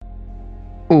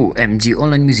OMG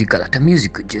online music கலாட்டா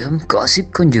music கொஞ்சம் gossip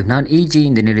கொஞ்சம் நான் ஏஜே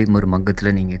இந்த நிலை ஒரு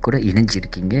மங்கத்தில் நீங்கள் கூட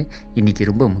இணைஞ்சிருக்கீங்க. இன்றைக்கி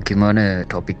ரொம்ப முக்கியமான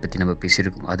டாபிக் பற்றி நம்ம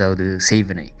பேசியிருக்கோம், அதாவது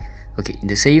செய்வினை. ஓகே,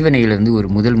 இந்த செய்வினையில் வந்து ஒரு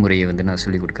முதல் முறையை வந்து நான்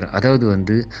சொல்லிக் கொடுக்குறேன். அதாவது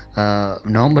வந்து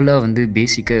நார்மலாக வந்து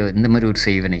பேசிக்காக இந்த மாதிரி ஒரு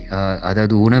செய்வினை,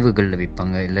 அதாவது உணவுகளில்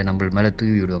வைப்பாங்க, இல்லை நம்ம மேலே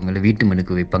தூவி விடுவாங்க, இல்லை வீட்டு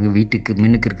மினுக்கு வைப்பாங்க, வீட்டுக்கு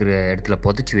மின்னுக்கு இருக்கிற இடத்துல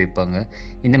புதைச்சி வைப்பாங்க.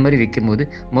 இந்த மாதிரி வைக்கும்போது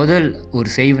முதல் ஒரு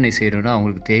செய்வினை செய்கிறோன்னா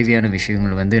அவங்களுக்கு தேவையான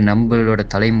விஷயங்கள் வந்து நம்மளோட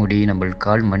தலைமுடி, நம்ம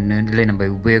கால் மண், இல்லை நம்ம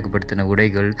உபயோகப்படுத்தின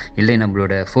உடைகள், இல்லை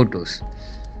நம்மளோட ஃபோட்டோஸ்,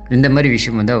 இந்த மாதிரி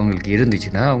விஷயம் வந்து அவங்களுக்கு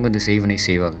இருந்துச்சுன்னா அவங்க இந்த செய்வினை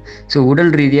செய்வாங்க. ஸோ உடல்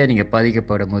ரீதியாக நீங்கள்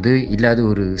பாதிக்கப்படும் போது இல்லாத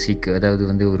ஒரு அதாவது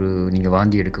வந்து ஒரு நீங்கள்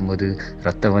வாந்தி எடுக்கும்போது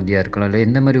ரத்த வாந்தியாக இருக்கலாம், இல்லை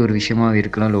எந்த மாதிரி ஒரு விஷயமாக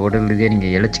இருக்கலாம், இல்லை உடல் ரீதியாக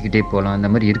நீங்கள் இழைச்சிக்கிட்டே போகலாம். அந்த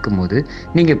மாதிரி இருக்கும்போது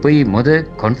நீங்கள் போய்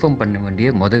கன்ஃபார்ம் பண்ண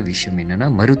வேண்டிய விஷயம் என்னென்னா,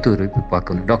 மருத்துவரை போய்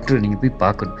பார்க்கணும், டாக்டரை நீங்கள் போய்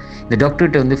பார்க்கணும். இந்த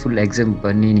டாக்டர்கிட்ட வந்து ஃபுல் எக்ஸாம்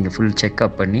பண்ணி நீங்கள் ஃபுல்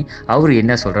செக்அப் பண்ணி அவர்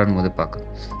என்ன சொல்கிறான்னு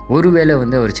பார்க்கணும். ஒருவேளை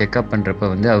வந்து அவர் செக்அப் பண்ணுறப்ப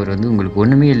வந்து அவர் வந்து உங்களுக்கு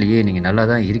ஒன்றுமே இல்லையே, நீங்கள் நல்லா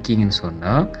தான் இருக்கீங்கன்னு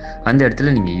சொன்னால் அந்த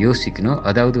இடத்துல நீங்கள் யோசிக்கணும்.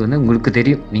 அதாவது வந்து உங்களுக்கு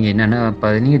தெரியும் நீங்கள் என்னென்னா,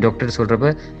 நீங்கள் டாக்டர் சொல்கிறப்ப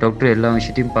டாக்டர் எல்லா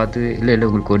விஷயத்தையும் பார்த்து இல்லை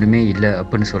உங்களுக்கு ஒன்றுமே இல்லை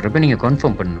அப்படின்னு சொல்கிறப்ப நீங்கள்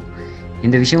கன்ஃபார்ம் பண்ணணும்.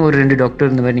 இந்த விஷயம் ஒரு 2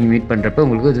 டாக்டர் இந்த மாதிரி நீங்கள் மீட் பண்ணுறப்ப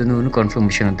உங்களுக்கு அது வந்து ஒன்று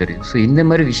கன்ஃபர்மேஷனும் தெரியும். ஸோ இந்த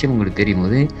மாதிரி விஷயம் உங்களுக்கு தெரியும்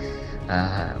போது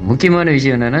முக்கியமான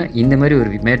விஷயம் என்னென்னா, இந்த மாதிரி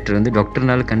ஒரு மேட்ரு வந்து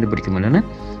டாக்டர்னால கண்டுபிடிக்க முடியலன்னா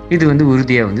இது வந்து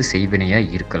உறுதியாக வந்து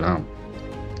செய்வினையாக இருக்கலாம்.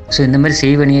 ஸோ இந்த மாதிரி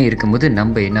செய்வினையாக இருக்கும்போது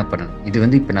நம்ம என்ன பண்ணணும், இது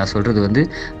வந்து இப்போ நான் சொல்கிறது வந்து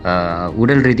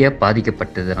உடல் ரீதியாக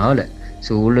பாதிக்கப்பட்டதுனால,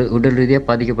 ஸோ உடல் ரீதியாக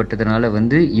பாதிக்கப்பட்டதுனால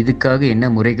வந்து இதுக்காக என்ன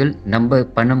முறைகள் நம்ம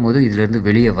பண்ணும்போது இதிலேருந்து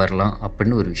வெளியே வரலாம்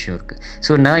அப்படின்னு ஒரு விஷயம் இருக்குது.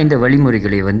 ஸோ நான் இந்த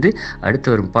வழிமுறைகளை வந்து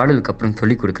அடுத்து வரும் பாடலுக்கு அப்புறம்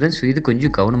சொல்லிக் கொடுக்குறேன். ஸோ இது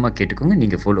கொஞ்சம் கவனமாக கேட்டுக்கோங்க,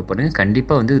 நீங்கள் ஃபாலோ பண்ணுங்கள்.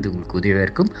 கண்டிப்பாக வந்து இது உங்களுக்கு உதவியாக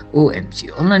இருக்கும்.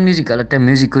 OMG ஆன்லைன் மியூசிக் கலாட்டா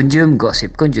மியூசிக் கொஞ்சம்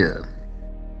காசிப் கொஞ்சம்.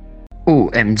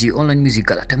 OMG ஆன்லைன் மியூசிக்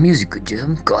கலாட்டா மியூசிக்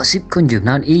கொஞ்சம் காசிப் கொஞ்சம்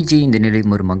நான் ஏஜே இந்த நிலை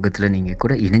ஒரு மங்கத்தில் நீங்கள்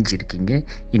கூட இணைஞ்சிருக்கீங்க.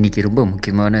 இன்றைக்கி ரொம்ப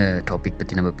முக்கியமான டாபிக்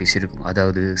பற்றி நம்ம பேசியிருக்கோம்,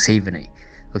 அதாவது செய்வினை.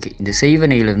 ஓகே, இந்த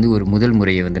செய்வினையில் வந்து ஒரு முதல்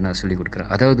முறையை வந்து நான் சொல்லிக் கொடுக்குறேன்.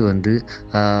 அதாவது வந்து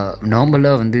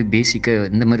நார்மலாக வந்து பேசிக்காக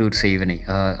இந்த மாதிரி ஒரு செய்வினை,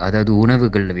 அதாவது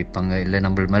உணவுகளில் வைப்பாங்க, இல்லை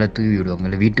நம்ம மேலே தூவி விடுவாங்க,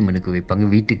 இல்லை வீட்டு மினுக்கு வைப்பாங்க,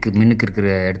 வீட்டுக்கு மின்னுக்கு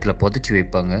இருக்கிற இடத்துல புதைச்சி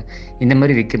வைப்பாங்க. இந்த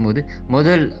மாதிரி வைக்கும்போது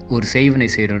முதல் ஒரு செய்வினை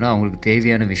செய்கிறோன்னா அவங்களுக்கு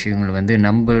தேவையான விஷயங்கள் வந்து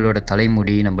நம்மளோட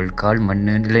தலைமுடி, நம்ம கால் மண்,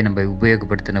 இல்லை நம்ம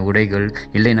உபயோகப்படுத்தின உடைகள்,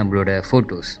 இல்லை நம்மளோட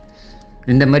ஃபோட்டோஸ்,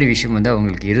 இந்த மாதிரி விஷயம் வந்து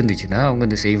அவங்களுக்கு இருந்துச்சுன்னா அவங்க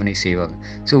இந்த செய்வினை செய்வாங்க.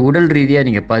 ஸோ உடல் ரீதியாக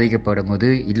நீங்கள் பாதிக்கப்படும் போது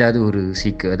இல்லாத ஒரு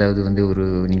அதாவது வந்து ஒரு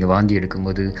நீங்கள் வாந்தி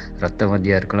எடுக்கும்போது ரத்த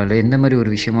வாந்தியாக இருக்கலாம், இல்லை எந்த மாதிரி ஒரு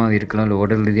விஷயமாக இருக்கலாம், இல்லை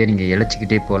உடல் ரீதியாக நீங்கள்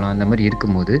இழைச்சிக்கிட்டே போகலாம். அந்த மாதிரி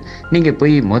இருக்கும்போது நீங்கள்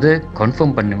போய்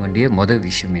கன்ஃபார்ம் பண்ண வேண்டிய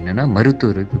விஷயம் என்னென்னா,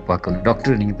 மருத்துவரை போய் பார்க்கணும்,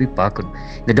 டாக்டரை நீங்கள் போய் பார்க்கணும்.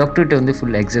 இந்த டாக்டர்கிட்ட வந்து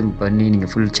ஃபுல் எக்ஸாம் பண்ணி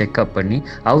நீங்கள் ஃபுல் செக்அப் பண்ணி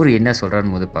அவர் என்ன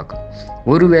சொல்கிறான்னு பார்க்கணும்.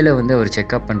 ஒருவேளை வந்து அவர்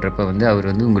செக்அப் பண்ணுறப்ப வந்து அவர்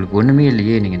வந்து உங்களுக்கு ஒன்றுமே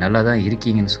இல்லையே, நீங்கள் நல்லா தான்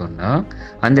இருக்கீங்கன்னு சொன்னால்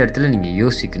அந்த இடத்துல நீங்கள்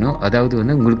யோசிக்கணும். அதாவது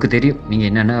வந்து உங்களுக்கு தெரியும் நீங்கள்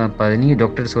என்னென்னா, நீங்கள்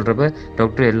டாக்டர் சொல்கிறப்ப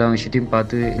டாக்டர் எல்லா விஷயத்தையும்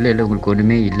பார்த்து இல்லை உங்களுக்கு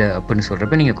ஒன்றுமே இல்லை அப்படின்னு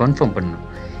சொல்கிறப்ப நீங்கள் கன்ஃபார்ம் பண்ணணும்.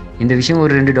 இந்த விஷயம்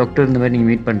ஒரு 2 டாக்டர் இந்த மாதிரி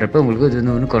நீங்கள் மீட் பண்ணுறப்ப உங்களுக்கு அது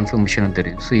வந்து ஒன்று கன்ஃபர்மேஷனும்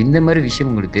தெரியும். ஸோ இந்த மாதிரி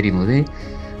விஷயம் உங்களுக்கு தெரியும் போது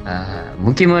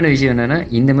முக்கியமான விஷயம் என்னென்னா,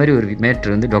 இந்த மாதிரி ஒரு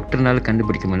மேட்ரு வந்து டாக்டர்னால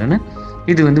கண்டுபிடிக்க முடியலன்னா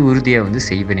இது வந்து உறுதியாக வந்து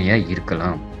செய்வினையாக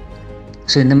இருக்கலாம்.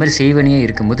 ஸோ இந்த மாதிரி செய்வினையாக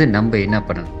இருக்கும்போது நம்ம என்ன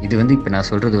பண்ணணும், இது வந்து இப்போ நான்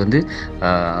சொல்கிறது வந்து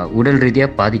உடல் ரீதியாக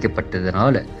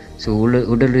பாதிக்கப்பட்டதுனால, ஸோ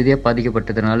உடல் ரீதியாக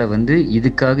பாதிக்கப்பட்டதுனால வந்து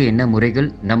இதுக்காக என்ன முறைகள்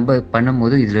நம்ம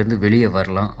பண்ணும்போது இதிலேருந்து வெளியே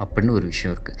வரலாம் அப்படின்னு ஒரு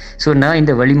விஷயம் இருக்குது. ஸோ நான்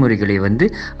இந்த வழிமுறைகளை வந்து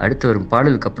அடுத்து வரும்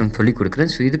பாடலுக்கு அப்புறம் சொல்லிக்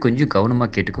கொடுக்குறேன். ஸோ இது கொஞ்சம்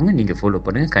கவனமாக கேட்டுக்கோங்க, நீங்கள் ஃபாலோ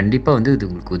பண்ணுங்கள். கண்டிப்பாக வந்து இது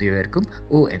உங்களுக்கு உதவியாக இருக்கும்.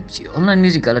 OMG ஆன்லைன்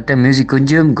மியூசிக் கலாட்டா மியூசிக்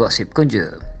கொஞ்சம் காசிப்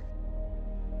கொஞ்சம்.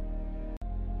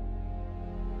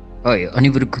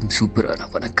 அனைவருக்கும்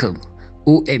சூப்பரான வணக்கம்.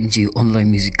 OMG ஆன்லைன்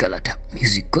மியூசிக் கலாட்டா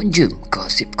மியூசிக் கொஞ்சம்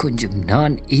காசிப் கொஞ்சம்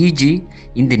நான் ஏஜி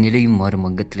இந்த நிலையும் மாறும்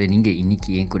அங்கத்தில் நீங்கள்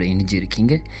இன்றைக்கி என் கூட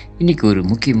இணைஞ்சிருக்கீங்க. இன்றைக்கி ஒரு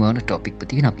முக்கியமான டாபிக்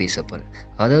பற்றி நான் பேச போகிறேன்.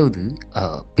 அதாவது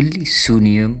பில்லி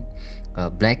சூனியம்,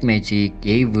 பிளாக் மேஜிக்,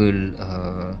 ஏவல்,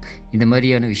 இந்த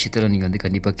மாதிரியான விஷயத்தில் நீங்கள் வந்து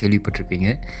கண்டிப்பாக கேள்விப்பட்டிருப்பீங்க.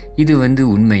 இது வந்து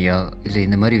உண்மையா, இல்லை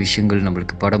இந்த மாதிரி விஷயங்கள்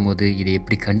நம்மளுக்கு படும்போது இதை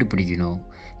எப்படி கண்டுபிடிக்கணும்,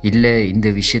 இல்லை இந்த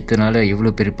விஷயத்தினால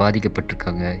எவ்வளோ பேர்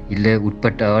பாதிக்கப்பட்டிருக்காங்க, இல்லை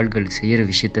உட்பட்ட ஆள்கள் செய்கிற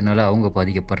விஷயத்தினால அவங்க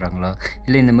பாதிக்கப்படுறாங்களா,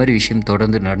 இல்லை இந்த மாதிரி விஷயம்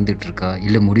தொடர்ந்து நடந்துகிட்ருக்கா,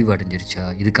 இல்லை முடிவடைஞ்சிருச்சா,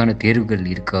 இதுக்கான தேர்வுகள்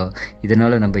இருக்கா,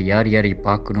 இதனால் நம்ம யாரை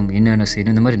பார்க்கணும், என்னென்ன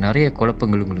செய்யணும், இந்த மாதிரி நிறைய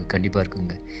குழப்பங்கள் உங்களுக்கு கண்டிப்பாக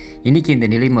இருக்குங்க. இன்றைக்கி இந்த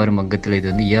நிலை மாறும் அங்கத்தில் இது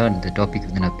வந்து ஏன் இந்த டாபிக்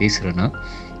வந்து நான் பேசுகிறேன்னா,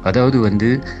 அதாவது வந்து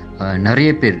நிறைய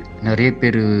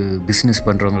பேர் பிஸ்னஸ்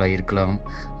பண்ணுறவங்களா இருக்கலாம்,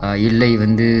 இல்லை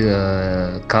வந்து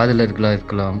காதலர்களாக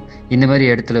இருக்கலாம். இந்த மாதிரி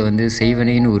இடத்துல வந்து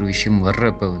செய்வனைன்னு ஒரு விஷயம்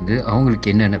வர்றப்ப வந்து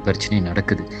அவங்களுக்கு என்னென்ன பிரச்சனை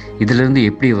நடக்குது, இதிலேருந்து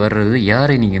எப்படி வர்றது,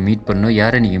 யாரை நீங்கள் மீட் பண்ணணும்,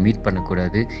 யாரை நீங்கள் மீட்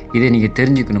பண்ணக்கூடாது, இதை நீங்கள்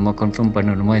தெரிஞ்சுக்கணுமா, கன்ஃபார்ம்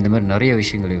பண்ணணுமா, இந்த மாதிரி நிறைய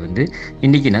விஷயங்களை வந்து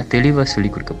இன்றைக்கி நான் தெளிவாக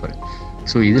சொல்லிக் கொடுக்க போகிறேன்.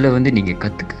 ஸோ இதில் வந்து நீங்கள்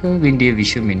கற்றுக்க வேண்டிய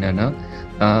விஷயம் என்னென்னா,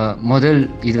 முதல்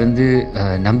இது வந்து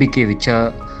நம்பிக்கை வச்சா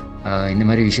இந்த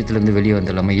மாதிரி விஷயத்துலேருந்து வெளியே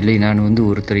வந்துடலாமா, இல்லை நான் வந்து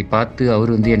ஒருத்தரை பார்த்து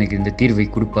அவர் வந்து எனக்கு இந்த தீர்வை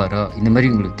கொடுப்பாரா, இந்த மாதிரி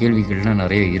உங்களுக்கு கேள்விகள்லாம்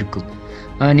நிறைய இருக்கும்.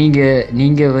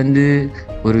 நீங்கள் வந்து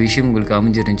ஒரு விஷயம் உங்களுக்கு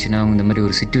அமைஞ்சிருந்துச்சுன்னா, இந்த மாதிரி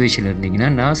ஒரு சிச்சுவேஷனில் இருந்தீங்கன்னா,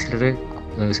 நான்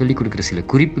சொல்லிக் கொடுக்குற சில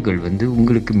குறிப்புகள் வந்து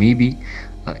உங்களுக்கு மேபி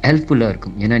ஹெல்ப்ஃபுல்லாக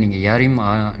இருக்கும். ஏன்னா நீங்கள் யாரையும்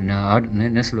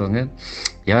என்ன சொல்லுவாங்க,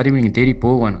 யாரையும் நீங்கள் தேடி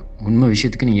போவானா, உண்மை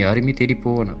விஷயத்துக்கு நீங்கள் யாரையுமே தேடி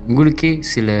போவானா, உங்களுக்கே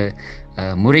சில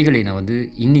முறைகளை நான் வந்து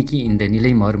இன்னைக்கு இந்த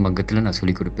நிலை மாறும் அங்கத்தில் நான்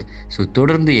சொல்லிக் கொடுப்பேன். ஸோ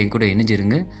தொடர்ந்து என் கூட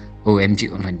இணைஞ்சிருங்க. OMG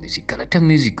ஆன்லைன் மியூசிக் கலெக்டாக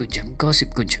மியூசிக் கொஞ்சம்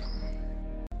காசிப் கொஞ்சம்.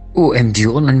 OMG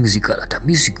ஆன்லைன் மியூசிக் கலெக்டாக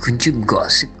மியூசிக் கொஞ்சம்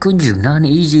காசிப் கொஞ்சம். நான்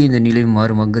EJ இந்த நிலை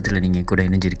மாறும் அங்கத்தில் நீங்கள் கூட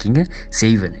இணைஞ்சிருக்கீங்க.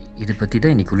 செய்வனை இதை பற்றி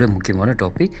தான் இன்றைக்கி உள்ள முக்கியமான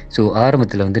டாபிக். ஸோ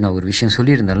ஆரம்பத்தில் வந்து நான் ஒரு விஷயம்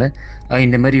சொல்லியிருந்தால,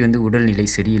 இந்த மாதிரி வந்து உடல்நிலை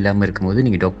சரியில்லாமல் இருக்கும்போது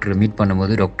நீங்கள் டாக்டரை மீட்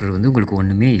பண்ணும்போது டாக்டர் வந்து உங்களுக்கு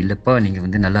ஒன்றுமே இல்லைப்பா, நீங்கள்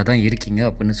வந்து நல்லா தான் இருக்கீங்க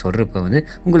அப்படின்னு சொல்கிறப்ப வந்து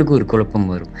உங்களுக்கு ஒரு குழப்பம்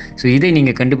வரும். ஸோ இதை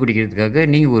நீங்கள் கண்டுபிடிக்கிறதுக்காக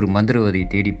நீங்கள் ஒரு மந்திரவாதியை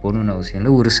தேடி போகணுன்னு அவசியம்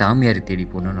இல்லை, ஒரு சாமியாரை தேடி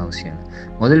போகணுன்னு அவசியம் இல்லை.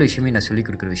 முதல் விஷயமே நான் சொல்லிக்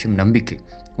கொடுக்குற விஷயம் நம்பிக்கை.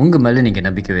 உங்கள் மேலே நீங்கள்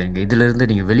நம்பிக்கை வைங்க. இதிலேருந்து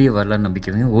நீங்கள் வெளியே வரலான்னு நம்பிக்கை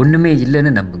வைங்க. ஒன்றுமே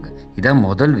இல்லைன்னு நம்புங்க. இதான்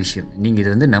முதல் விஷயம். நீங்கள்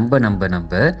இது வந்து நம்ப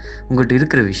உங்கள்கிட்ட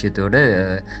இருக்கிற விஷயத்தோட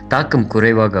தாக்கம்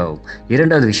குறைவாக ஆகும்.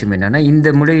 இரண்டாவது விஷயம் என்னென்னா, இந்த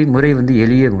முறை வந்து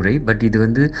எளிய முறை, பட் இது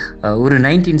வந்து ஒரு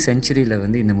 19th centuryயில்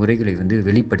வந்து இந்த முறைகளை வந்து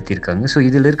வெளிப்படுத்தியிருக்காங்க. ஸோ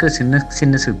இதில் இருக்கிற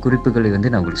சின்ன குறிப்புகளை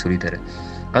வந்து நான் உங்களுக்கு சொல்லித்தரேன்.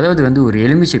 அதாவது வந்து ஒரு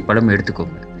எலுமிச்சை பழம்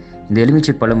எடுத்துக்கோங்க. இந்த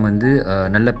எலுமிச்சை பழம் வந்து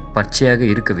நல்ல பச்சையாக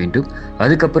இருக்க வேண்டும்.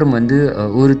 அதுக்கப்புறம் வந்து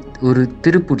ஒரு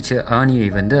திருப்பிடிச்ச ஆணியை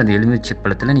வந்து அந்த எலுமிச்சை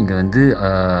பழத்தில் நீங்கள் வந்து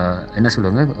என்ன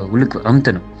சொல்லுவாங்க, உள்ளுக்கு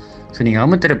அமுத்தணும். ஸோ நீங்கள்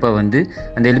அமுத்துறப்ப வந்து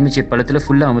அந்த எலுமிச்சை பழத்தில்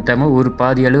ஃபுல்லாக அமுத்தாமல் ஒரு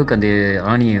பாதி அளவுக்கு அந்த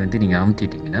ஆணியை வந்து நீங்கள்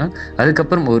அமுத்திட்டிங்கன்னா,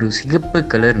 அதுக்கப்புறம் ஒரு சிகப்பு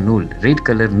கலர் நூல், ரெட்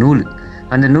கலர் நூல்,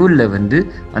 அந்த நூலில் வந்து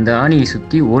அந்த ஆணியை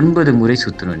சுற்றி 9 முறை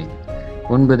சுற்றணும். நீங்கள்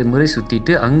 9 முறை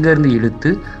சுற்றிட்டு அங்கேருந்து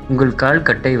இழுத்து உங்கள் கால்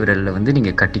கட்டை விரலில் வந்து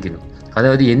நீங்கள் கட்டிக்கணும்.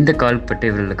 அதாவது எந்த கால் கட்டை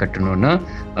விரலில் கட்டணும்னா,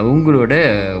 உங்களோட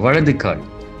வலது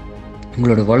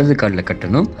காலில்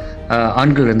கட்டணும்.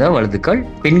 ஆண்கள் இருந்தால் வலது கால்,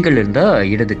 பெண்கள் இருந்தால்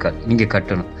இடது கால் நீங்கள்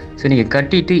கட்டணும். ஸோ நீங்கள்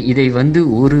கட்டிட்டு இதை வந்து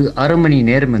ஒரு அரை மணி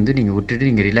நேரம் வந்து நீங்கள் விட்டுட்டு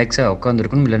நீங்கள் ரிலாக்ஸாக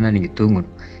உட்காந்துருக்கணும், இல்லைன்னா நீங்கள்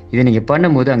தூங்கணும். இதை நீங்கள்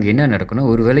பண்ணும்போது அங்கே என்ன நடக்கணும்,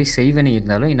 ஒரு வேளை செய்வனை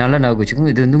இருந்தாலும் நல்லா ஞாபகம்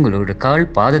வச்சுக்கோங்க, இது வந்து உங்களோட கால்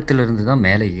பாதத்திலிருந்து தான்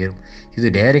மேலே ஏறும். இது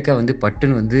டைரெக்டாக வந்து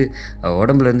பட்டுன்னு வந்து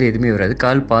உடம்புலேருந்து எதுவுமே வராது.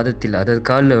 கால் பாதத்தில், அதாவது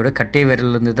காலோட கட்டை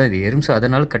விரலேருந்து தான் இது ஏறும். ஸோ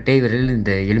அதனால் கட்டை விரலில்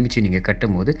இந்த எலுமிச்சை நீங்கள்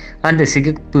கட்டும் போது அந்த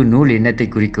சிகப்பு நூல் என்னத்தை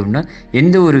குறிக்கும்னா,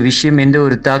 எந்த ஒரு விஷயம், எந்த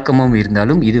ஒரு தாக்கமும்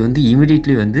இருந்தாலும் இது வந்து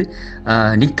இமிடியட்லி வந்து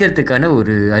நிற்கிறதுக்கான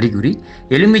ஒரு அறிகுறி.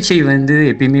 எலுமிச்சை வந்து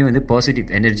எப்பயுமே வந்து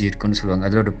பாசிட்டிவ் எனர்ஜி இருக்குன்னு சொல்லுவாங்க.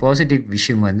 அதோட பாசிட்டிவ்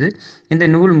விஷயம் வந்து இந்த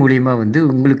நூல் மூலியமாக வந்து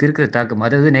உங்களுக்கு இருக்கிற தாக்கம்,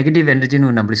 அதாவது நெகட்டிவ்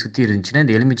எனர்ஜின்னு நம்மளை சுற்றி இருந்துச்சுன்னா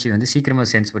இந்த எலுமிச்சை வந்து சீக்கிரமாக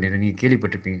சென்ஸ் பண்ணிடும். நீங்கள்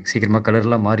கேள்விப்பட்டிருப்பீங்க, சீக்கிரமாக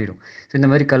கலர்லாம் மாறிடும். ஸோ இந்த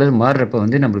மாதிரி கலர் மாறுறப்ப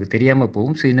வந்து நம்மளுக்கு தெரியாமல்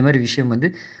போகும். ஸோ இந்த மாதிரி விஷயம் வந்து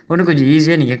ஒன்று கொஞ்சம்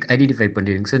ஈஸியாக நீங்கள் ஐடென்டிஃபை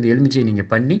பண்ணிடுங்க. ஸோ இந்த எலுமிச்சையை நீங்கள்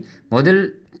பண்ணி முதல்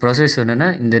ப்ராசஸ் என்னென்னா,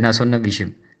 இந்த நான் சொன்ன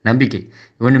விஷயம் நம்பிக்கை,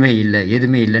 ஒன்றுமே இல்லை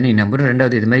எதுவுமே இல்லைன்னு நீ நம்புகிறோம்.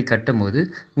 ரெண்டாவது, இது மாதிரி கட்டும் போது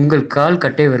உங்கள் கால்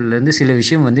கட்டை விரலேருந்து சில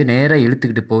விஷயம் வந்து நேராக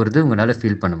இழுத்துக்கிட்டு போகிறது உங்களால்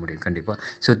ஃபீல் பண்ண முடியும் கண்டிப்பாக.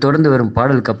 ஸோ தொடர்ந்து வரும்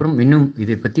பாடலுக்கு அப்புறம் இன்னும்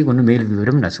இதை பற்றி ஒன்று மேல்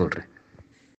விவரம் நான் சொல்கிறேன்.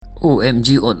 OMG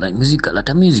ஆன்லைன் மியூசிக்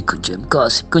கலெக்டாக மியூசிக் கொஞ்சம்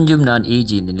காசிப் கொஞ்சம். நான்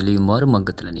EJ இந்த நிலையும் மாறும்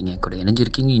அங்கத்தில் நீங்கள் கூட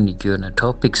இணைஞ்சிருக்கீங்க. இன்றைக்கி நான்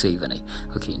டாபிக் செய்வனை.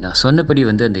 ஓகே, நான் சொன்னபடி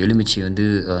வந்து அந்த எலுமிச்சை வந்து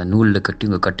நூலில் கட்டி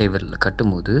உங்கள் கட்டை விரலில்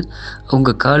கட்டும் போது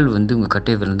உங்கள் கால் வந்து உங்கள்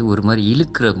கட்டை விரல் வந்து ஒரு மாதிரி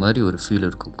இழுக்கிற மாதிரி ஒரு ஃபீல்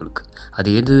இருக்கும் உங்களுக்கு. அது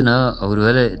எதுனா, ஒரு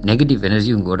வேளை நெகட்டிவ்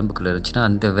எனர்ஜி உங்கள் உடம்புக்குள்ளே இருந்துச்சுன்னா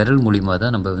அந்த விரல் மூலிமா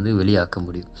தான் நம்ம வந்து வெளியாக்க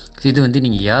முடியும். இது வந்து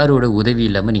நீங்கள் யாரோட உதவி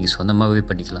இல்லாமல் நீங்கள் சொந்தமாகவே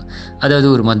பண்ணிக்கலாம். அதாவது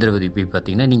ஒரு மந்திரவாதி போய்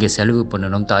பார்த்தீங்கன்னா, நீங்கள் செலவு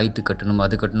பண்ணணும், தாய்த்து கட்டணும்,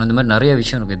 அது கட்டணும், இந்த மாதிரி நிறைய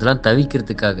விஷயம் இருக்கும். இதெல்லாம்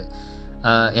தவிர்க்கிறதுக்காக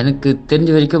எனக்கு தெரிஞ்ச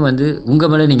வரைக்கும் வந்து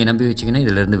உங்கள் மேலே நீங்கள் நம்பி வச்சிங்கன்னா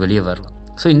இதிலேருந்து வெளியே வரலாம்.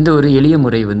 ஸோ இந்த ஒரு எளிய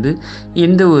முறை வந்து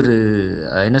எந்த ஒரு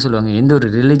என்ன சொல்லுவாங்க, எந்த ஒரு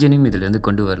ரிலிஜனையும் இதிலேருந்து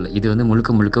கொண்டு வரல. இது வந்து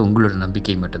முழுக்க உங்களோட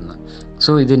நம்பிக்கை மட்டும்தான்.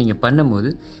 ஸோ இதை நீங்கள்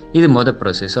பண்ணும்போது இது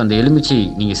ப்ராசஸ். அந்த எலுமிச்சை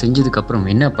நீங்கள் செஞ்சதுக்கப்புறம்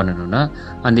என்ன பண்ணணும்னா,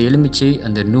 அந்த எலுமிச்சை,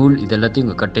 அந்த நூல், இது எல்லாத்தையும்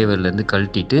உங்கள் கட்டை விரலேருந்து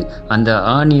கழட்டிட்டு அந்த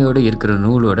ஆணியோடு இருக்கிற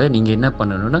நூலோட நீங்கள் என்ன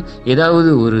பண்ணணும்னா,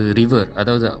 ஏதாவது ஒரு ரிவர்,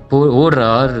 அதாவது ஓடுற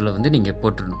ஆறில் வந்து நீங்கள்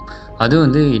போட்டுடணும். அது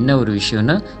வந்து என்ன ஒரு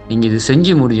விஷயம்னா, நீங்கள் இது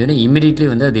செஞ்சு முடிஞ்சோன்னே இமீடியட்லி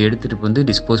வந்து அதை எடுத்துகிட்டு வந்து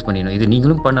டிஸ்போஸ் பண்ணிடணும். இது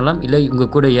நீங்களும் பண்ணலாம், இல்லை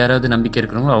உங்கள் கூட யாராவது நம்பிக்கை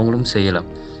இருக்கிறவங்க அவங்களும் செய்யலாம்.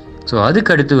 ஸோ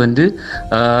அதுக்கு அடுத்து வந்து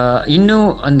இன்னும்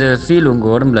அந்த ஃபீல்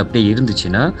உங்கள் உடம்புல அப்படியே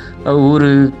இருந்துச்சுன்னா, ஒரு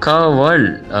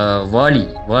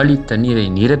வாளி தண்ணீரை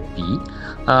நிரப்பி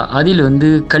அதில் வந்து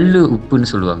கல்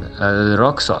உப்புன்னு சொல்லுவாங்க, அதாவது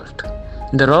ராக் சால்ட்.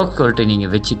 இந்த ராக் சால்ட்டை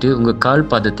நீங்கள் வச்சுட்டு உங்கள் கால்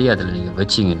பாதத்தை அதில் நீங்கள்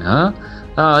வச்சிங்கன்னா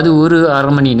அது ஒரு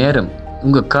அரை மணி நேரம்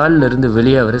உங்கள் காலில் இருந்து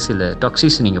வெளியே வர சில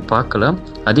டாக்ஸிக்ஸ் நீங்கள் பார்க்கலாம்.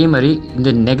 அதே மாதிரி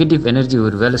இந்த நெகட்டிவ் எனர்ஜி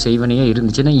ஒரு வேலை செய்வனையாக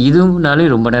இருந்துச்சுன்னா இதுனாலே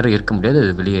ரொம்ப நேரம் இருக்க முடியாது,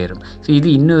 அது வெளியேறும். ஸோ இது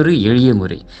இன்னொரு எளிய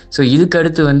முறை. ஸோ இதுக்கு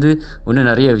அடுத்து இன்னும்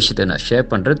நிறைய விஷயத்தை நான் ஷேர்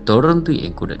பண்ணுறேன். தொடர்ந்து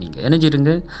என் கூட நீங்கள்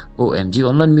இணைஞ்சிருங்க. OMG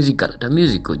online music collector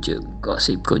music கொஞ்சம்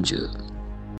காசிப் கொஞ்சம்.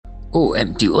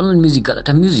 OMG online music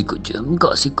collector music கொஞ்சம்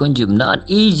காசிப் கொஞ்சம். நான்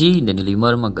ஏஜி. இந்த நிலை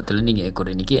மறுமங்கத்தில் நீங்கள் கூட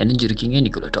இன்றைக்கி இணைஞ்சிருக்கீங்க.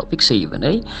 இன்றைக்கி ஒரு டாபிக்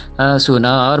செய்வனை. ஸோ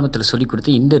நான் ஆரம்பத்தில் சொல்லிக்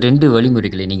கொடுத்த இந்த 2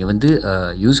 வழிமுறைகளை நீங்கள்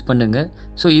யூஸ் பண்ணுங்கள்.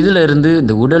 ஸோ இதில் இருந்து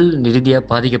இந்த உடல் ரீதியாக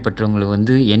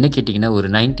பாதிக்கப்பட்டவங்களை என்ன கேட்டிங்கன்னா ஒரு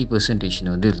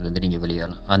 90% இதில் நீங்கள்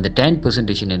வெளியாகலாம். அந்த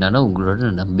 10% என்னென்னா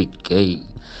உங்களோட நம்பிக்கை.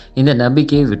 இந்த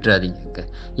நம்பிக்கையை விட்டுறாதீங்க.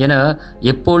 ஏன்னா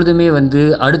எப்பொழுதுமே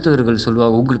அடுத்தவர்கள்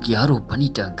சொல்லுவாங்க, உங்களுக்கு யாரோ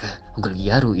பண்ணிட்டாங்க, உங்களுக்கு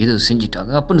யாரோ ஏதோ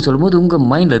செஞ்சுட்டாங்க அப்படின்னு சொல்லும்போது உங்கள்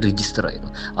மைண்டில் ரிஜிஸ்டர்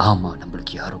ஆகிடும். ஆமாம்,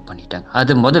 நம்மளுக்கு யாரோ பண்ணிட்டாங்க.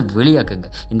 அதை வெளியாக்குங்க.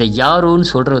 இந்த யாரோன்னு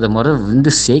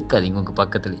சொல்கிறத சேர்க்காதீங்க உங்கள்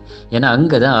பக்கத்தில். ஏன்னா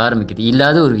அங்கே தான் ஆரம்பிக்குது.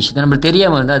 இல்லாத ஒரு விஷயத்தை நம்மளுக்கு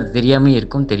தெரியாமல் இருந்தால் அது தெரியாமே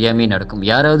இருக்கும், தெரியாமே நடக்கும்.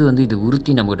 யாராவது இது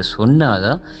உறுத்தி நம்மகிட்ட சொன்னால்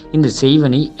தான் இந்த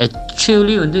செய்வனை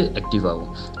ஆக்சுவலி ஆக்டிவ்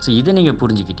ஆகும். ஸோ இதை நீங்கள்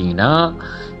புரிஞ்சுக்கிட்டீங்கன்னா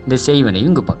இந்த செய்வனை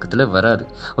உங்கள் பக்கத்தில் வராது.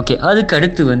 ஓகே, அதுக்கு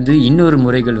அடுத்து இன்னொரு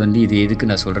முறைகள் இது எதுக்கு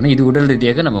நான் சொல்கிறேன்னா, இது உடல்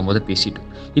ரீதியாக நம்ம பேசிட்டோம்.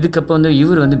 இதுக்கப்போ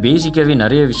இவர் பேசிக்காகவே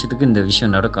நிறைய விஷயத்துக்கு இந்த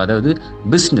விஷயம் நடக்கும். அதாவது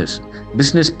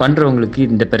பிஸ்னஸ் பண்ணுறவங்களுக்கு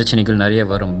இந்த பிரச்சனைகள் நிறைய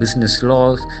வரும். பிஸ்னஸ்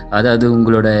லாஸ், அதாவது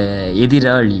உங்களோட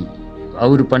எதிராளி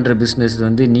அவர் பண்ணுற பிஸ்னஸ்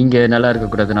நீங்கள் நல்லா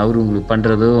இருக்கக்கூடாதுன்னு அவர் உங்களுக்கு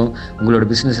பண்ணுறதும், உங்களோட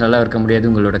பிஸ்னஸ் நல்லா இருக்க முடியாது,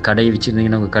 உங்களோட கடையை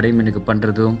வச்சுருந்தீங்கன்னா உங்கள் கடை மீனுக்கு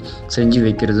பண்ணுறதும், செஞ்சு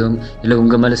வைக்கிறதும், இல்லை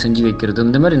உங்கள் மேலே செஞ்சு வைக்கிறதும்,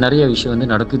 இந்த மாதிரி நிறைய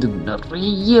விஷயம் நடக்குது.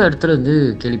 நிறைய இடத்துல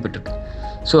கேள்விப்பட்டிருக்கேன்.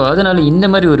 ஸோ அதனால் இந்த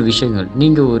மாதிரி ஒரு விஷயங்கள்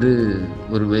நீங்கள் ஒரு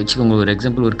வச்சுக்கோங்க. ஒரு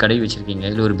எக்ஸாம்பிள், ஒரு கடை வச்சுருக்கீங்க,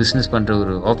 இல்லை ஒரு பிஸ்னஸ் பண்ணுற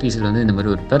ஒரு ஆஃபீஸில் இந்த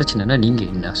மாதிரி ஒரு பிரச்சனைனா நீங்கள்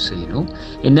என்ன செய்யணும்,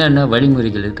 என்னென்ன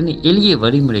வழிமுறைகள் இருக்குன்னு எளிய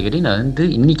வழிமுறைகளை நான்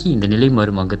இன்றைக்கி இந்த நிலை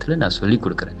மறுமங்கத்தில் நான் சொல்லிக்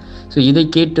கொடுக்குறேன். ஸோ இதை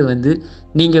கேட்டு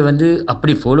நீங்கள்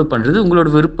அப்படி ஃபாலோ பண்ணுறது உங்களோட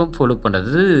விருப்பம். ஃபாலோ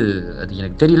பண்ணுறது அது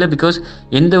எனக்கு தெரியல. பிகாஸ்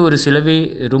எந்த ஒரு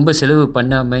ரொம்ப செலவு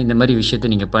பண்ணாமல் இந்த மாதிரி விஷயத்தை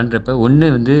நீங்கள் பண்ணுறப்ப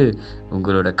ஒன்று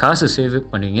உங்களோட காசை சேவ்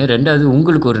பண்ணுவீங்க, 2வது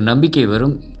உங்களுக்கு ஒரு நம்பிக்கை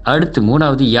வரும், அடுத்து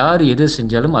 3வது யார் எதை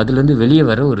செஞ்சாலும் அதுலேருந்து வெளியே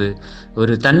வர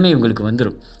ஒரு தன்மை உங்களுக்கு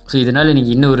வந்துடும். ஸோ இதனால்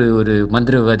நீங்கள் இன்னொரு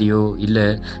மந்திரவாதியோ இல்லை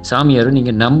சாமியாரோ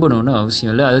நீங்கள் நம்பணும்னு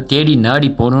அவசியம் இல்லை, அதை தேடி நாடி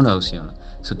போகணுன்னு அவசியம் இல்லை.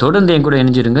 ஸோ தொடர்ந்து என் கூட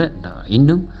இணைஞ்சிருங்க. நான்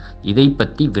இன்னும் இதை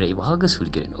பற்றி விரைவாக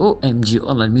சொல்கிறேன். OMG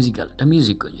online music collector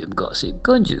music கொஞ்சம் காசிப்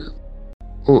கொஞ்சம்.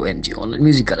 OMG online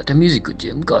music collector music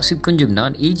கொஞ்சம் காசிப் கொஞ்சம்.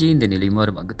 நான் ஏஜி. இந்த நிலை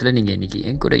மறுமங்கத்தில் நீங்கள் இன்றைக்கி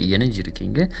என் கூட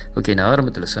இணைஞ்சிருக்கீங்க. ஓகே, நான்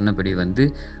ஆரம்பத்தில் சொன்னபடி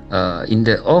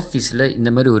இந்த ஆஃபீஸில்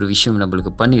இந்த மாதிரி ஒரு விஷயம்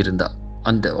நம்மளுக்கு பண்ணியிருந்தா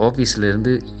அந்த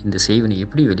ஆஃபீஸ்லேருந்து இந்த செய்வனை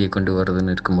எப்படி வெளியே கொண்டு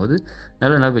வர்றதுன்னு இருக்கும்போது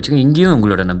நல்லா ஞாபகம் வச்சுக்கோங்க. இங்கேயும்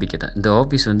உங்களோட நம்பிக்கை தான். இந்த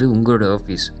ஆஃபீஸ் உங்களோட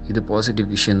ஆஃபீஸ். இது பாசிட்டிவ்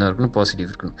விஷயம் தான் இருக்கணும், பாசிட்டிவ்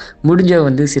இருக்கணும்.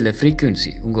 முடிஞ்சால் சில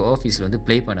ஃப்ரீக்குவென்சி உங்கள் ஆஃபீஸில்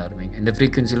ப்ளே பண்ண ஆரம்பிங்க. இந்த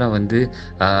ஃப்ரீக்குவென்சிலாம்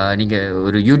நீங்கள்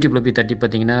ஒரு யூடியூப்பில் போய் தட்டி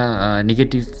பார்த்தீங்கன்னா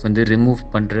நெகட்டிவ் ரிமூவ்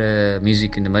பண்ணுற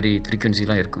மியூசிக் இந்த மாதிரி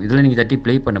ஃப்ரீக்குவென்சிலாம் இருக்கும். இதில் நீங்கள் தட்டி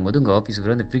ப்ளே பண்ணும்போது உங்கள்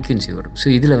ஆஃபீஸுக்கு அந்த ஃப்ரீக்குவென்சி வரும். ஸோ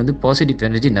இதில் பாசிட்டிவ்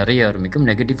எனர்ஜி நிறைய ஆரம்பிக்கும்,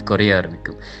 நெகட்டிவ் குறைய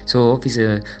ஆரம்பிக்கும். ஸோ ஆஃபீஸை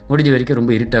முடிஞ்ச வரைக்கும்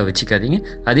ரொம்ப இருட்டாக வச்சுக்காதீங்க.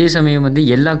 அதே சமயம்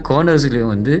எல்லா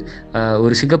கார்னர்ஸ்லையும்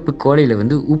ஒரு சிகப்பு கோலையில்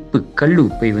கல்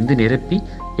உப்பை நிரப்பி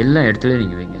எல்லா இடத்துலையும்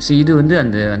நீங்கள் வைங்க. ஸோ இது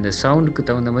அந்த சவுண்டுக்கு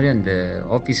தகுந்த மாதிரி அந்த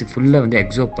ஆஃபீஸு ஃபுல்லாக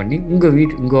அப்சர்வ் பண்ணி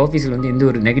உங்கள் ஆஃபீஸில் எந்த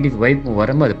ஒரு நெகட்டிவ் வைப்பும்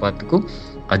வராமல் அதை பார்த்துக்கும்.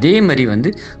 அதே மாதிரி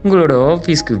உங்களோட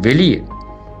ஆஃபீஸ்க்கு வெளியே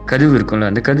கதவு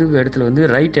இருக்கும்ல, அந்த கதவு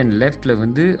இடத்துல ரைட் அண்ட் லெஃப்டில்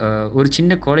ஒரு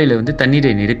சின்ன கோலையில்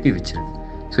தண்ணீரை நிரப்பி வச்சிருங்க.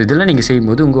 ஸோ இதெல்லாம் நீங்கள்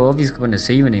செய்யும்போது உங்கள் ஆஃபீஸ்க்கு பண்ண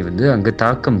செய்வனை அங்கே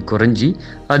தாக்கம் குறைஞ்சி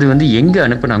அது எங்கே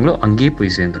அனுப்புனாங்களோ அங்கேயே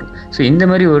போய் சேர்ந்துடும். ஸோ இந்த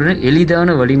மாதிரி ஒரு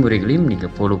எளிதான வழிமுறைகளையும்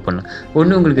நீங்கள் ஃபாலோ பண்ணலாம்.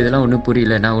 உங்களுக்கு இதெல்லாம் ஒன்றும்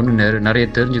புரியல, நான் நிறைய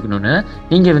தெரிஞ்சுக்கணுன்னா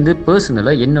நீங்கள்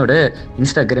பர்சனலாக என்னோட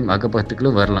இன்ஸ்டாகிராம்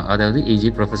அகப்பத்துக்குள்ளே வரலாம். அதாவது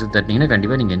ஏஜி ப்ரொஃபஸர் தட்டினீங்கன்னா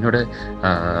கண்டிப்பாக நீங்கள் என்னோட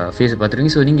ஃபேஸை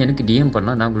பார்த்துருவீங்க. ஸோ நீங்கள் எனக்கு டிஎம்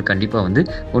பண்ணலாம், நான் உங்களுக்கு கண்டிப்பாக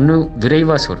ஒன்றும்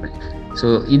விரைவாக சொல்கிறேன். ஸோ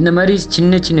இந்த மாதிரி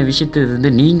சின்ன சின்ன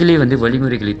விஷயத்தை நீங்களே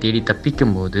வழிமுறைகளை தேடி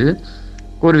தப்பிக்கும் போது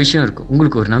ஒரு விஷயம் இருக்கும்,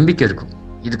 உங்களுக்கு ஒரு நம்பிக்கை இருக்கும்.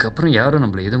 இதுக்கப்புறம் யாரும்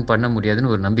நம்மளை எதுவும் பண்ண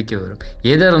முடியாதுன்னு ஒரு நம்பிக்கை வரும்.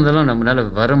 எதாக இருந்தாலும்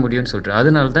நம்மளால் வர முடியும்னு சொல்கிறேன்.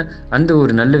 அதனால தான் அந்த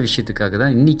ஒரு நல்ல விஷயத்துக்காக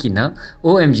தான் இன்றைக்கி நான்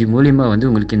OMG மூலிமா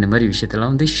உங்களுக்கு இந்த மாதிரி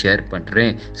விஷயத்தெல்லாம் ஷேர்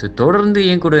பண்ணுறேன். ஸோ தொடர்ந்து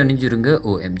என் கூட இணைஞ்சிருங்க.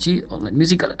 OMG online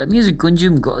music collector music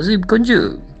கொஞ்சம் காசிப்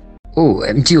கொஞ்சம்.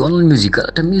 OMG online music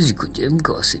collector music கொஞ்சம்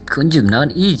காசிப் கொஞ்சம்.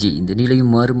 நான் ஏஜி. இந்த நிலையும்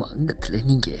மாறும் அங்கத்தில்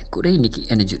நீங்கள் கூட இன்றைக்கி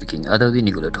இணைஞ்சிருக்கீங்க. அதாவது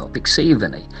இன்றைக்கி ஒரு டாபிக்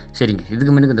செய்வனை. சரிங்க,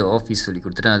 இதுக்கு முன்னுக்கு இந்த ஆஃபீஸ் சொல்லி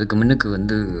கொடுத்துட்டேன். அதுக்கு முன்னுக்கு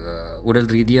உடல்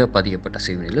ரீதியாக பாதிக்கப்பட்ட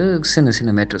செய்வனையில் சின்ன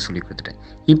சின்ன மேட்டர் சொல்லி கொடுத்துட்டேன்.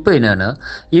 இப்போ என்னென்னா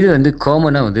இது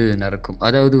காமனாக நடக்கும்.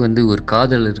 அதாவது ஒரு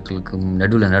காதலர்களுக்கு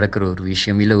நடுவில் நடக்கிற ஒரு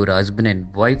விஷயம், இல்லை ஒரு ஹஸ்பண்ட் அண்ட்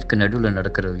ஒய்ஃப்க்கு நடுவில்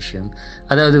நடக்கிற விஷயம்.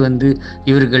 அதாவது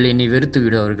இவர்கள் என்னை வெறுத்து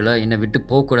விடுவார்களா, என்னை விட்டு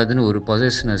போகக்கூடாதுன்னு ஒரு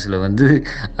பொசசிவ்னஸில்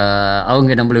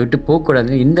அவங்க நம்மளை விட்டு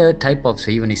போகக்கூடாது. இந்த டைப் ஆஃப்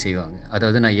செய்வனை செய்வாங்க.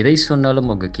 அதாவது நான் எதை சொன்னாலும்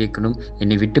அவங்க கேட்கணும்,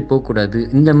 என்னை விட்டு போகக்கூடாது.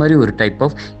 இந்த மாதிரி ஒரு டைப்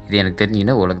ஆஃப், இது எனக்கு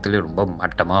தெரிஞ்சிங்கன்னா உலகத்துல ரொம்ப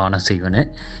மட்டமான செய்வனை.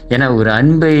 ஏன்னா ஒரு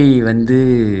அன்பை வந்து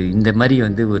இந்த மாதிரி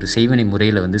வந்து ஒரு செய்வனை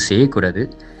முறையில் வந்து செய்யக்கூடாது.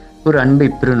 ஒரு அன்பை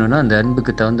பெறணும்னா அந்த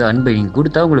அன்புக்கு தகுந்த அன்பை நீங்கள்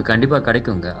கொடுத்தா உங்களுக்கு கண்டிப்பாக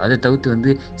கிடைக்குங்க. அதை தவிர்த்து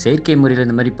வந்து செயற்கை முறையில்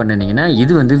இந்த மாதிரி பண்ணினீங்கன்னா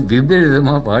இது வந்து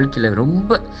விபரீதமாக வாழ்க்கையில்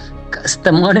ரொம்ப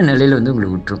கஷ்டமான நிலையில் வந்து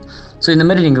உங்களுக்கு விட்டுரும். ஸோ இந்த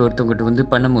மாதிரி நீங்கள் ஒருத்தவங்ககிட்ட வந்து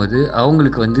பண்ணும்போது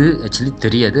அவங்களுக்கு வந்து ஆக்சுவலி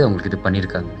தெரியாது அவங்களுக்கு இது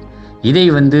பண்ணியிருக்காங்க. இதை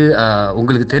வந்து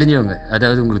உங்களுக்கு தெரிஞ்சவங்க,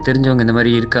 அதாவது உங்களுக்கு தெரிஞ்சவங்க இந்த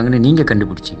மாதிரி இருக்காங்கன்னு நீங்கள்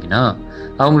கண்டுபிடிச்சிங்கன்னா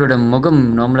அவங்களோட முகம்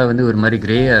நார்மலாக வந்து ஒரு மாதிரி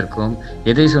கிரேயாக இருக்கும்.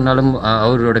 எதை சொன்னாலும்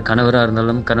அவரோட கணவராக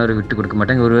இருந்தாலும் கணவரை விட்டு கொடுக்க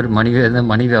மாட்டாங்க. ஒரு மனைவியாக இருந்தால்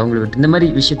மனைவி அவங்கள விட்டு, இந்த மாதிரி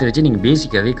விஷயத்தை வச்சு நீங்கள்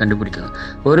பேசிக்காகவே கண்டுபிடிக்கலாம்.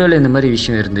 ஒருவேளை இந்த மாதிரி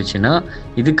விஷயம் இருந்துச்சுன்னா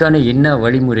இதுக்கான என்ன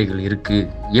வழிமுறைகள் இருக்குது,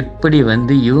 எப்படி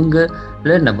வந்து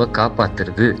இவங்கள நம்ம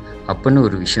காப்பாற்றுறது அப்படின்னு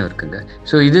ஒரு விஷயம் இருக்குங்க.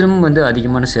 ஸோ இதிலும் வந்து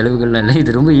அதிகமான செலவுகள்லாம் இல்லை.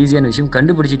 இது ரொம்ப ஈஸியான விஷயம்.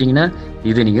 கண்டுபிடிச்சிட்டிங்கன்னா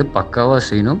இதை நீங்கள் பக்காவாக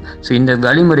செய்யணும். ஸோ இந்த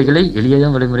வழிமுறைகளை, எளிய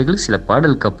வழிமுறைகள் சில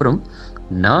பாடலுக்கு அப்புறம்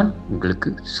நான் உங்களுக்கு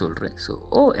சொல்கிறேன். So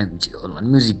OMG online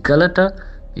music கலட்டா,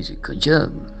 music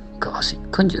கொஞ்சம்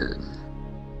காசிப் கொஞ்சம்.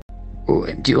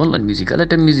 ஓஎம்ஜி ஆன்லைன் மியூசிக்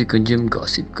கலட்ட, மியூசிக் கொஞ்சம்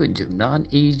காசிப் கொஞ்சம். நான்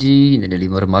ஏஜி. இந்த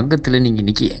நிலைமறை மங்கத்தில் நீங்கள்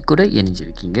இன்றைக்கி என் கூட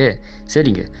இணைஞ்சிருக்கீங்க.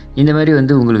 சரிங்க, இந்த மாதிரி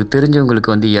வந்து உங்களுக்கு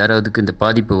தெரிஞ்சவங்களுக்கு வந்து யாராவதுக்கு இந்த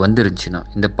பாதிப்பு வந்துருந்துச்சுன்னா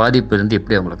இந்த பாதிப்பு இருந்து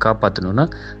எப்படி அவங்கள காப்பாற்றணும்னா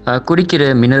குடிக்கிற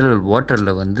மினரல்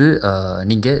வாட்டரில் வந்து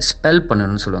நீங்கள் ஸ்பெல்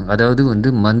பண்ணணும்னு சொல்லுவாங்க. அதாவது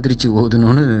வந்து மந்திரிச்சு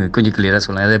ஓதணும்னு கொஞ்சம் கிளியராக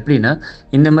சொல்லலாம். அது எப்படின்னா,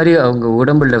 இந்த மாதிரி அவங்க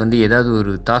உடம்புல வந்து ஏதாவது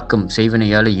ஒரு தாக்கம்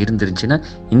செய்வனையால் இருந்துருந்துச்சுன்னா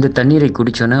இந்த தண்ணீரை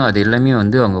குடித்தோன்னா அது எல்லாமே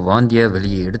வந்து அவங்க வாந்தியாக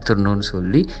வெளியே எடுத்துடணும்னு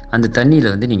சொல்லி அந்த தண்ணியில்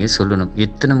வந்து நீங்கள் சொல்லணும்.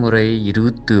 எத்தனை முறை?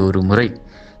 21 முறை,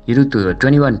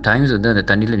 21 டைம்ஸ் வந்து அந்த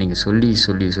தண்ணியில் நீங்கள் சொல்லி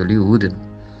சொல்லி சொல்லி ஊதணும்.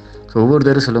 ஸோ ஒவ்வொரு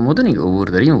தடவை சொல்லும் போது நீங்கள் ஒவ்வொரு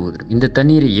தடையும் ஊதணும். இந்த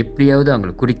தண்ணீரை எப்படியாவது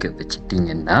அவங்களை குடிக்க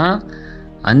வச்சுட்டிங்கன்னா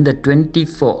அந்த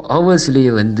 24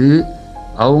 ஹவர்ஸ்லேயே வந்து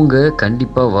அவங்க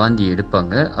கண்டிப்பாக வாந்தி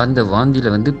எடுப்பாங்க. அந்த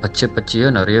வாந்தியில் வந்து பச்சை பச்சையாக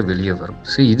நிறைய வெளியே வரும்.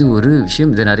 ஸோ இது ஒரு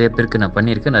விஷயம். இது நிறைய பேருக்கு நான்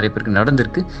பண்ணியிருக்கேன், நிறைய பேருக்கு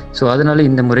நடந்திருக்கு. ஸோ அதனால்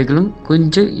இந்த முறைகளும்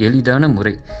கொஞ்சம் எளிதான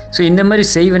முறை. ஸோ இந்த மாதிரி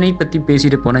செய்வனை பற்றி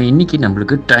பேசிட்டு போனால் இன்றைக்கி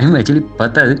நம்மளுக்கு டைம் ஆக்சுவலி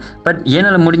பத்தாது. பட்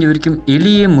என்னால் முடிஞ்ச வரைக்கும்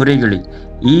எளிய முறைகளை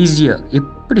ஈஸியாக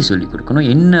எப்படி சொல்லிக் கொடுக்கணும்,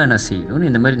 என்னென்ன செய்யணும்னு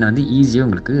இந்த மாதிரி நான் வந்து ஈஸியாக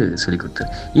உங்களுக்கு சொல்லிக்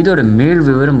கொடுத்தேன். இதோட மேல்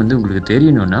விவரம் வந்து உங்களுக்கு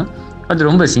தெரியணும்னா அது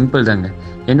ரொம்ப சிம்பிள் தாங்க.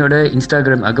 என்னோட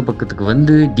இன்ஸ்டாகிராம் அகப்பக்கத்துக்கு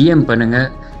வந்து டிஎம் பண்ணுங்கள்.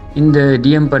 இந்த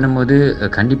டிஎம் பண்ணும்போது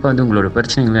கண்டிப்பாக வந்து உங்களோட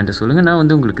பிரச்சனைகள் என்கிட்ட சொல்லுங்கள். நான்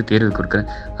வந்து உங்களுக்கு தேர்வு கொடுக்குறேன்.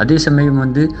 அதே சமயம்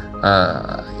வந்து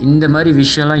இந்த மாதிரி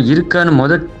விஷயம்லாம்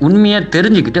இருக்கான்னு உண்மையாக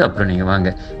தெரிஞ்சுக்கிட்டு அப்புறம் நீங்கள்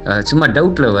வாங்க. சும்மா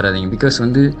டவுட்டில் வராதிங்க. பிகாஸ்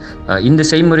வந்து இந்த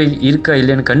செய்முறை இருக்கா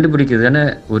இல்லையான்னு கண்டுபிடிக்கிறதான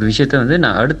ஒரு விஷயத்த வந்து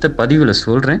நான் அடுத்த பதிவில்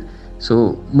சொல்கிறேன். ஸோ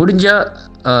முடிஞ்சால்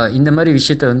இந்த மாதிரி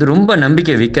விஷயத்த வந்து ரொம்ப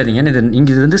நம்பிக்கை வைக்காதீங்க. ஏன்னா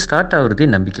இது வந்து ஸ்டார்ட் ஆகுறதே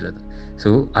நம்பிக்கையில் தான்.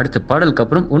 ஸோ அடுத்த பாடலுக்கு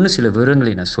அப்புறம் இன்னும் சில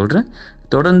விவரங்களை நான் சொல்கிறேன்.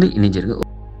 தொடர்ந்து இணைஞ்சிருங்க.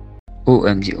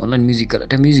 ஓஎம்ஜி ஆன்லைன் மியூசிக்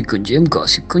கலட்ட, மியூசிக் கொஞ்சம்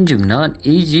காசிப் கொஞ்சம். நான்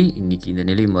ஏஜி. இன்றைக்கி இந்த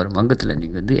நிலை மாறும் அங்கத்தில்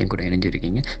நீங்கள் வந்து என் கூட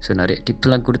இணைஞ்சிருக்கீங்க. ஸோ நிறைய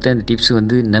டிப்ஸ்லாம் கொடுத்தேன். அந்த டிப்ஸ்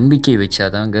வந்து நம்பிக்கை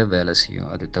வச்சாதாங்க வேலை செய்யும்.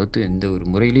 அதை தவிர்த்து எந்த ஒரு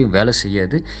முறையிலையும் வேலை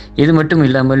செய்யாது. இது மட்டும்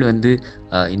இல்லாமல் வந்து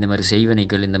இந்த மாதிரி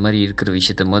செய்வனைகள் இந்த மாதிரி இருக்கிற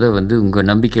விஷயத்த வந்து உங்கள்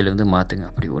நம்பிக்கையில் வந்து மாற்றுங்க.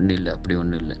 அப்படி ஒன்றும் இல்லை, அப்படி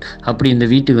ஒன்றும் இல்லை. அப்படி இந்த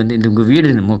வீட்டுக்கு வந்து இந்த உங்கள்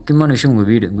வீடு முக்கியமான விஷயம். உங்கள்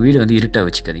வீடு வந்து இருட்டாக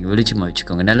வச்சுக்காதீங்க, வெளிச்சமாக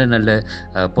வச்சுக்கோங்க. நல்ல நல்ல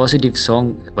பாசிட்டிவ்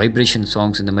சாங், வைப்ரேஷன்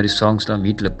சாங்ஸ், இந்த மாதிரி சாங்ஸ்லாம்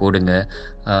வீட்டில் போடுங்க.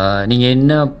 நீங்கள்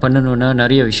என்ன பண்ணணுன்னா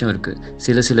நிறைய விஷயம் இருக்குது.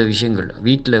 சில விஷயங்கள்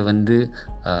வீட்டில் வந்து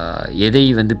எதை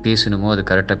வந்து பேசணுமோ அதை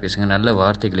கரெக்டாக பேசுங்க. நல்ல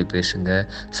வார்த்தைகளை பேசுங்க.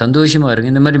 சந்தோஷமாக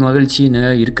இருங்க. இந்த மாதிரி மகிழ்ச்சின்னு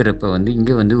இருக்கிறப்ப வந்து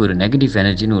இங்கே வந்து ஒரு நெகட்டிவ்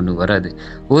எனர்ஜின்னு ஒன்று வராது.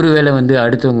 ஒருவேளை வந்து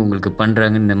அடுத்தவங்க உங்களுக்கு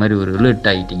பண்ணுறாங்கன்னு இந்த மாதிரி ஒரு அலர்ட்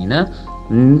ஆகிட்டிங்கன்னா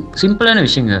சிம்பிளான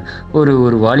விஷயங்க.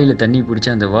 ஒரு வாளியில் தண்ணி பிடிச்சி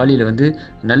அந்த வாளியில் வந்து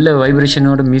நல்ல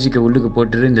வைப்ரேஷனோட மியூசிக்கை உள்ளுக்கு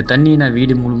போட்டுரு. இந்த தண்ணியை நான்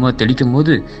வீடு மூலமாக தெளிக்கும்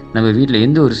போது நம்ம வீட்டில்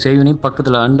எந்த ஒரு சேவனையும்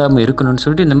பக்கத்தில் அண்டாமல் இருக்கணும்னு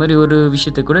சொல்லிட்டு இந்த மாதிரி ஒரு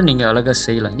விஷயத்தை கூட நீங்கள் அழகாக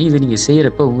செய்யலாம். இதை நீங்கள்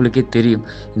செய்கிறப்ப உங்களுக்கே தெரியும்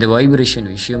இந்த வைப்ரேஷன்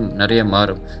விஷயம் நிறைய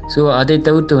மாறும். ஸோ அதை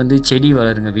தவிர்த்து வந்து செடி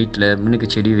வளருங்க. வீட்டில் முன்னுக்கு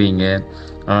செடி வைங்க.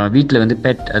 வீட்டில் வந்து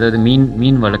பெட், அதாவது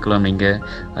மீன் வளர்க்கலாம். நீங்கள்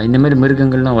இந்த மாதிரி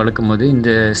மிருகங்கள்லாம் வளர்க்கும் போது இந்த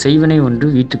செய்வனை ஒன்று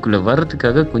வீட்டுக்குள்ளே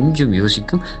வர்றதுக்காக கொஞ்சம்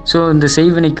யோசிக்கும். ஸோ இந்த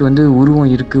செய்வனைக்கு வந்து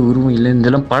உருவம் இருக்குது, உருவம் இல்லை,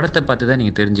 இதெல்லாம் படத்தை பார்த்து தான்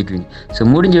நீங்கள் தெரிஞ்சுக்குவீங்க.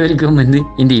 ஸோ முடிஞ்ச வரைக்கும் வந்து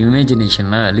இந்த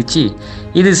இமேஜினேஷன்லாம் அழிச்சு,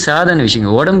 இது சாதாரண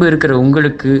விஷயங்க. உடம்பு இருக்கிற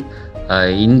உங்களுக்கு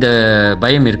இந்த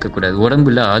பயம் இருக்கக்கூடாது. உடம்பு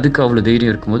இல்லை அதுக்கு அவ்வளோ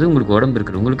தைரியம் இருக்கும்போது உங்களுக்கு உடம்பு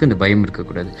இருக்கிறவங்களுக்கு இந்த பயம்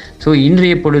இருக்கக்கூடாது. ஸோ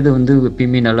இன்றைய பொழுது வந்து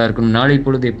எப்பயுமே நல்லா இருக்கணும், நாளை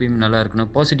பொழுது எப்பயுமே நல்லா இருக்கணும்.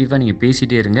 பாசிட்டிவாக நீங்கள்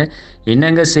பேசிகிட்டே இருங்க.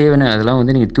 என்னங்க செய்வேன்னு அதெல்லாம்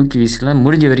வந்து நீங்கள் தூக்கி வீசலாம்.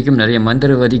 முடிஞ்ச வரைக்கும் நிறைய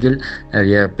மந்திரவாதிகள்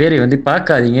நிறைய பேரை வந்து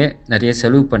பார்க்காதீங்க, நிறைய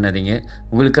செலவு பண்ணாதீங்க.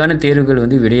 உங்களுக்கான தேர்வுகள்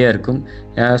வந்து விடையாக இருக்கும்.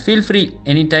 ஃபீல் ஃப்ரீ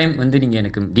எனி டைம் வந்து நீங்கள்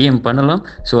எனக்கு டிஎம் பண்ணலாம்.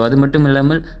 ஸோ அது மட்டும்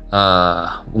இல்லாமல்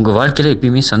உங்கள் வாழ்க்கையில்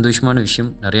எப்பயுமே சந்தோஷமான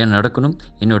விஷயம் நிறையா நடக்கணும்.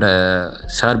 என்னோட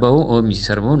சார்பாகவும் ஓஎம்ஜி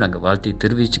சார்பாகவும் நாங்கள் வாழ்த்தை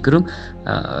தெரிவிச்சுக்கிறோம்.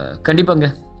 கண்டிப்பாங்க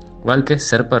வாழ்க்கை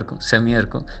சிறப்பாக இருக்கும், செம்மையாக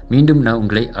இருக்கும். மீண்டும் நான்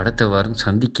உங்களை அடுத்த வாரம்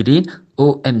சந்திக்கிறேன்.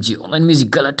 OMG ஆன்லைன்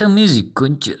மியூசிக் கலாட்டா மியூசிக்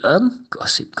கொஞ்சம்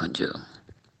காசிப் கொஞ்சம்.